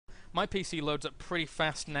My PC loads up pretty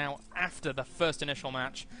fast now after the first initial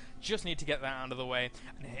match. Just need to get that out of the way.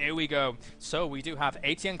 And here we go. So we do have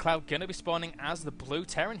aTnClouD going to be spawning as the blue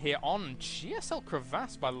Terran here on GSL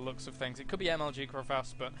Crevasse by the looks of things. It could be MLG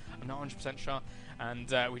Crevasse, but I'm not 100% sure. And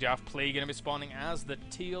we do have Play going to be spawning as the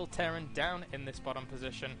teal Terran down in this bottom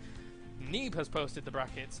position. Neeb has posted the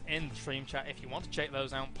brackets in the stream chat. If you want to check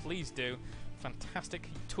those out, please do. Fantastic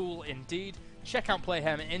tool indeed. Check out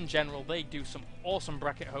Playhem in general. They do some awesome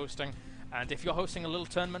bracket hosting. And if you're hosting a little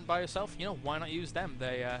tournament by yourself, you know, why not use them?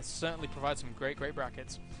 They certainly provide some great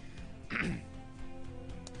brackets.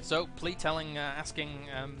 So, Plea asking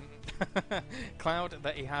Cloud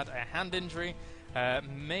that he had a hand injury.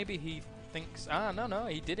 Maybe he thinks... no,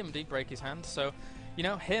 he did indeed break his hand. So, you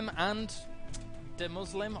know, him and the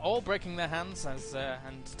Muslim all breaking their hands as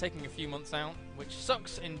and taking a few months out, which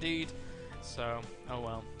sucks indeed. So, oh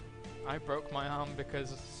well. I broke my arm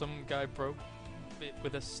because some guy broke it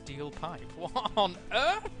with a steel pipe. What on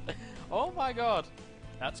earth? Oh my god.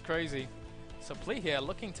 That's crazy. So Plea here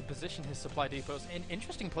looking to position his supply depots in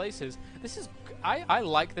interesting places. This is... I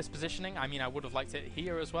like this positioning. I mean, I would have liked it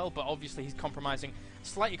here as well, but obviously he's compromising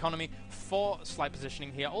slight economy for slight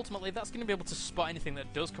positioning here. Ultimately, that's going to be able to spot anything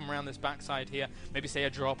that does come around this backside here. Maybe say a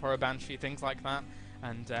drop or a Banshee, things like that.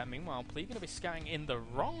 And meanwhile, Plea going to be scouting in the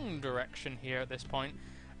wrong direction here at this point.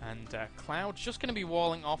 And Cloud's just going to be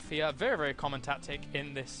walling off here. Very common tactic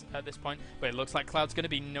in this at this point. But it looks like Cloud's going to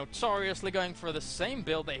be notoriously going for the same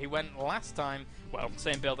build that he went last time. Well,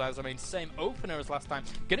 same build as, I mean, same opener as last time.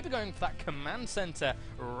 Going to be going for that command center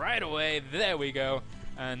right away. There we go.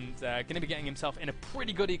 And going to be getting himself in a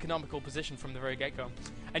pretty good economical position from the very get-go.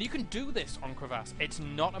 And you can do this on Crevasse. It's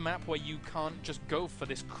not a map where you can't just go for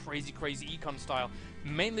this crazy econ style.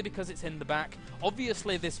 Mainly because it's in the back.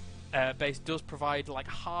 Obviously, this... base does provide like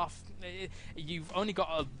half. You've only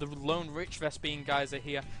got the lone rich Vespene geyser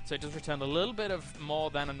here, so it does return a little bit of more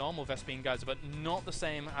than a normal Vespene geyser, but not the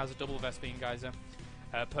same as a double Vespene geyser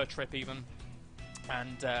per trip even.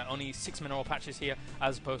 And only 6 mineral patches here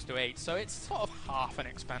as opposed to 8, so it's sort of half an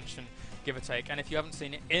expansion, give or take. And if you haven't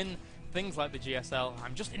seen it in things like the GSL,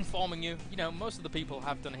 I'm just informing you. You know, most of the people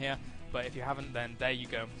have done here, but if you haven't, then there you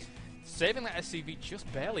go. Saving that SCV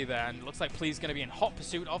just barely there, and it looks like Plea's going to be in hot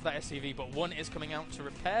pursuit of that SCV, but one is coming out to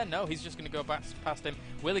repair. No, he's just going to go past him.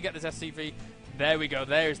 Will he get this SCV? There we go.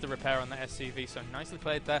 There's the repair on that SCV, so nicely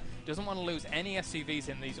played there. Doesn't want to lose any SCVs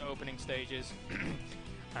in these opening stages.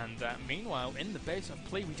 And meanwhile, in the base of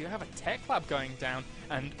Plea, we do have a tech lab going down,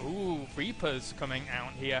 and ooh, Reapers coming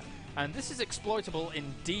out here. And this is exploitable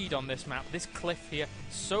indeed on this map. This cliff here,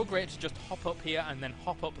 so great to just hop up here and then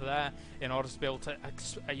hop up there in order to be able to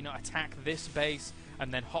you know, attack this base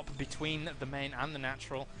and then hop between the main and the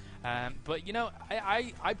natural. But you know,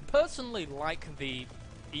 I personally like the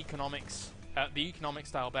economic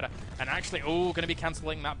style better. And actually, going to be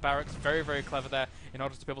cancelling that barracks. Very clever there in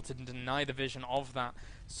order to be able to deny the vision of that.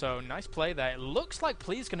 So nice play there. It looks like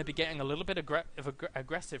Plea's going to be getting a little bit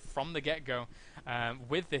aggressive from the get-go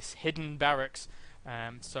with this hidden barracks.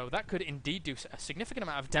 So that could indeed do a significant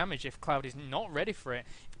amount of damage if Cloud is not ready for it.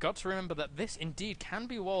 You've got to remember that this indeed can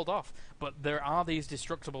be walled off, but there are these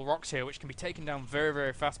destructible rocks here which can be taken down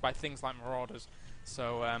very fast by things like Marauders.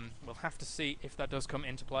 So we'll have to see if that does come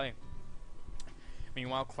into play.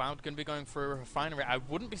 Meanwhile, Cloud going to be going for a refinery. I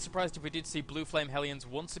wouldn't be surprised if we did see Blue Flame Hellions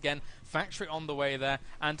once again. Factory on the way there.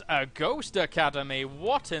 And a Ghost Academy.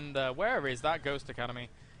 What in the... Where is that Ghost Academy?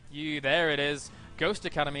 There it is. Ghost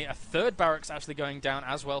Academy. A third barracks actually going down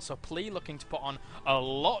as well. So Plea looking to put on a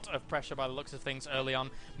lot of pressure by the looks of things early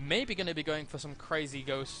on. Maybe going to be going for some crazy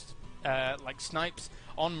ghost... like snipes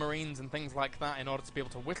on Marines and things like that in order to be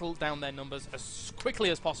able to whittle down their numbers as quickly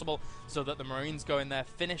as possible so that the Marines go in there,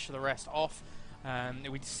 finish the rest off.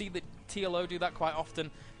 We see the TLO do that quite often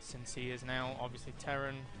since he is now obviously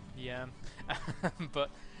Terran, yeah. But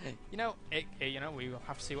you know, we will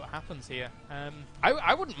have to see what happens here.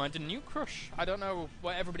 I wouldn't mind a Nuke Crush. I don't know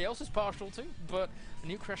what everybody else is partial to, but a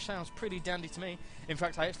Nuke Crush sounds pretty dandy to me. In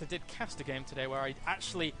fact, I actually did cast a game today where I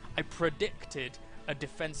predicted a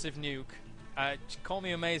defensive nuke. Call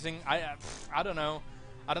me amazing. I don't know.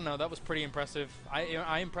 That was pretty impressive.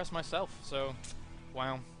 I impressed myself. So.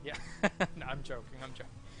 Wow, yeah. No, I'm joking.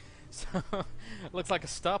 So, looks like a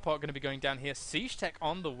Starport going to be going down here. Siege Tech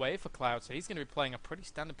on the way for Cloud, so he's going to be playing a pretty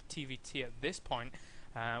standard TVT at this point.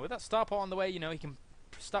 With that Starport on the way, you know, he can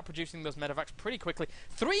start producing those medevacs pretty quickly.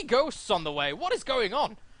 3 ghosts on the way! What is going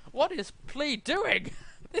on? What is Plea doing?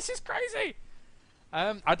 This is crazy!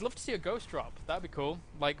 I'd love to see a ghost drop. That'd be cool.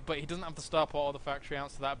 Like, but he doesn't have the starport or the factory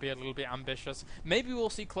out, so that'd be a little bit ambitious. Maybe we'll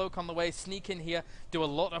see Cloak on the way, sneak in here, do a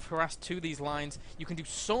lot of harass to these lines. You can do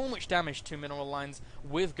so much damage to mineral lines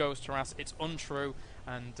with ghost harass. It's untrue.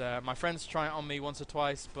 And my friends try it on me once or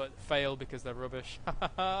twice, but fail because they're rubbish.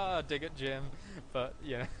 Dig it, Jim. But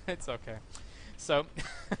yeah, it's okay. So,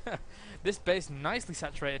 this base nicely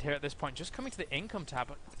saturated here at this point. Just coming to the income tab,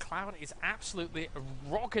 but Cloud is absolutely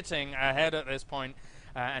rocketing ahead at this point.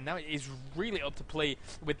 And now it is really up to play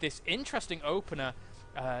with this interesting opener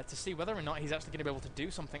to see whether or not he's actually going to be able to do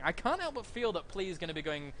something. I can't help but feel that Plea is going to be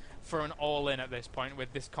going for an all-in at this point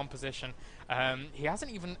with this composition. He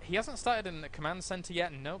hasn't started in the command center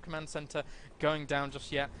yet. No command center going down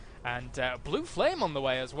just yet. And Blue Flame on the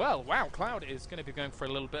way as well. Wow, Cloud is going to be going for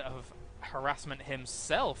a little bit of harassment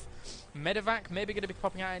himself. Medivac maybe going to be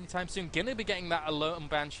popping out anytime soon. Going to be getting that alert on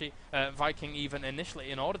Banshee Viking even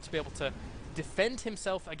initially in order to be able to defend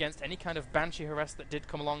himself against any kind of Banshee harass that did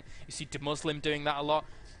come along. You see deMuslim doing that a lot.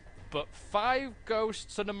 But 5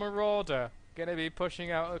 ghosts and a Marauder going to be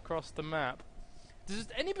pushing out across the map. Does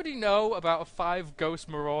anybody know about a 5 ghost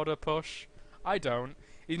Marauder push? I don't.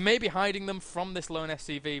 He may be hiding them from this lone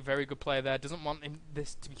SCV. Very good player there. Doesn't want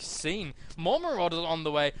this to be seen. More Marauders on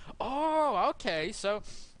the way. Oh, okay. So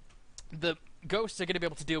the Ghosts are going to be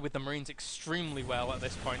able to deal with the Marines extremely well at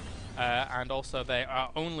this point. And also they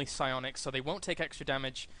are only psionic, so they won't take extra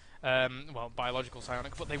damage. Well, biological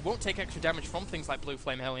psionic, but they won't take extra damage from things like Blue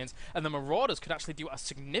Flame Hellions, and the Marauders could actually do a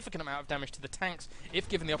significant amount of damage to the tanks if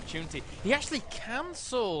given the opportunity. He actually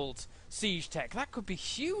cancelled Siege Tech. That could be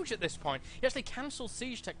huge at this point. He actually cancelled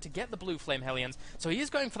Siege Tech to get the Blue Flame Hellions, so he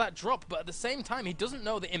is going for that drop, but at the same time, he doesn't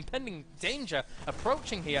know the impending danger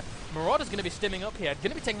approaching here. Marauder's going to be stimming up here,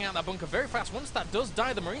 going to be taking out that bunker very fast. Once that does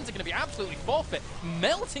die, the Marines are going to be absolutely forfeit,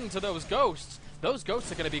 melting to those Ghosts. Those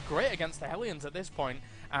Ghosts are going to be great against the Hellions at this point,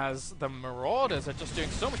 as the Marauders are just doing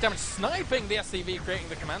so much damage, sniping the SCV, creating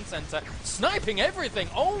the command center, sniping everything.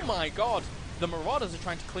 Oh my god, the Marauders are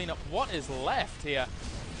trying to clean up what is left here.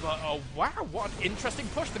 But oh wow, what an interesting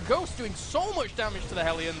push. The Ghost doing so much damage to the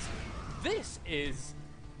Hellions. This is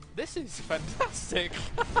fantastic.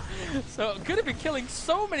 So going to be killing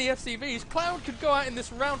so many FCVs. Cloud could go out in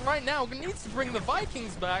this round right now. Needs to bring the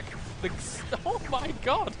Vikings back. Oh my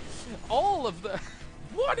god, all of the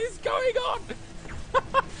what is going on?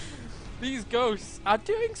 These Ghosts are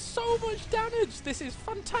doing so much damage. This is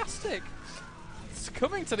fantastic. It's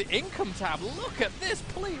coming to the income tab. Look at this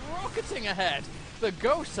Plea rocketing ahead. The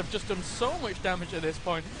Ghosts have just done so much damage at this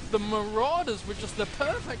point. The Marauders were just the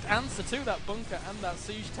perfect answer to that bunker and that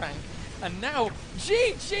siege tank. And now,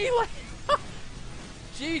 GG,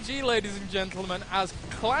 GG, ladies and gentlemen, as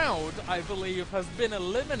Cloud, I believe, has been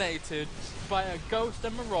eliminated by a Ghost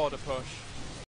and Marauder push.